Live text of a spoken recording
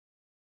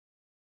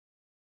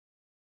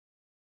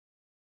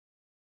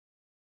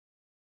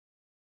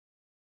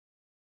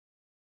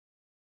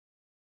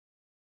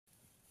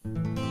Toporsib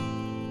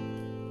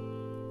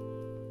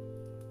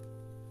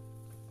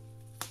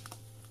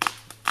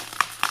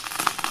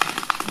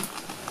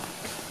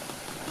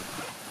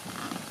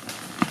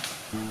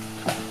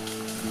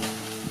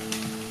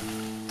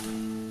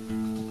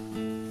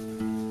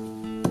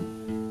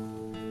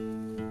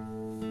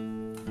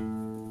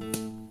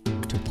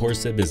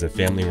is a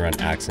family-run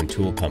axe and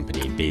tool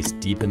company based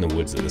deep in the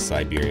woods of the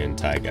Siberian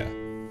taiga.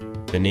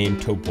 The name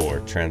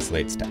Topor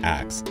translates to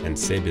axe, and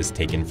Sib is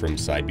taken from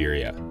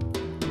Siberia.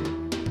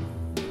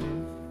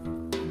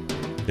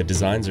 The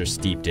designs are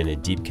steeped in a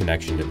deep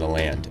connection to the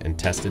land and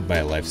tested by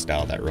a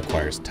lifestyle that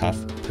requires tough,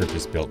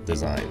 purpose-built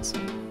designs.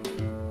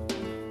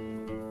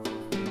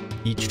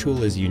 Each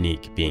tool is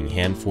unique, being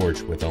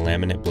hand-forged with a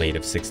laminate blade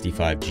of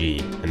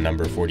 65G and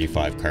number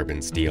 45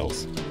 carbon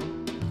steels.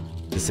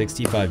 The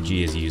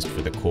 65G is used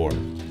for the core,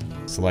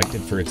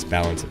 selected for its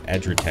balance of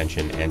edge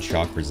retention and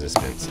shock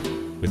resistance,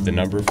 with the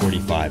number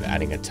 45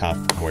 adding a tough,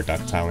 more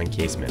ductile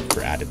encasement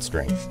for added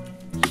strength.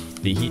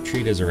 The heat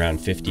treat is around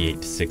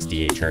 58 to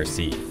 60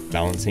 HRC,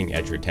 balancing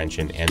edge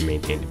retention and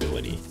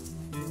maintainability.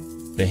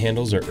 The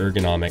handles are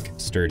ergonomic,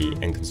 sturdy,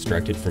 and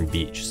constructed from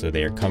beech so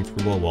they are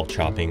comfortable while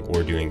chopping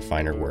or doing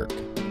finer work.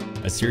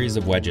 A series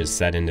of wedges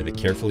set into the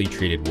carefully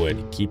treated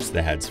wood keeps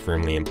the heads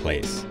firmly in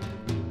place.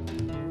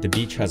 The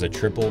beech has a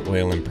triple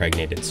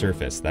oil-impregnated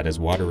surface that is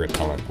water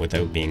repellent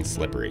without being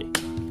slippery.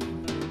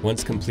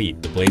 Once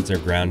complete, the blades are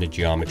ground to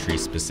geometry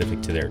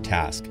specific to their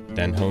task,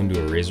 then honed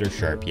to a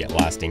razor-sharp yet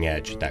lasting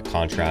edge that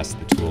contrasts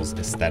the tool's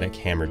aesthetic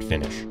hammered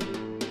finish.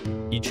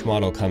 Each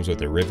model comes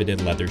with a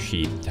riveted leather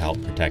sheath to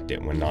help protect it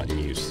when not in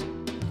use.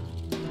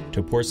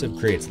 Toporsib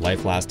creates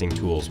life-lasting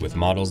tools with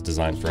models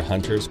designed for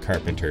hunters,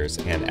 carpenters,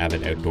 and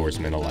avid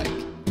outdoorsmen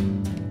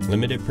alike.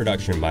 Limited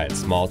production by its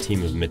small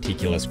team of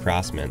meticulous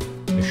craftsmen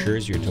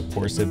assures your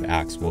Toporsib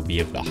axe will be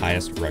of the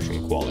highest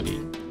Russian quality.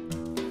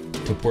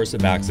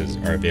 Toporsib axes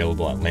are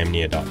available at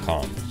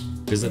Lamnia.com.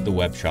 Visit the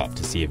web shop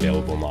to see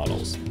available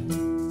models.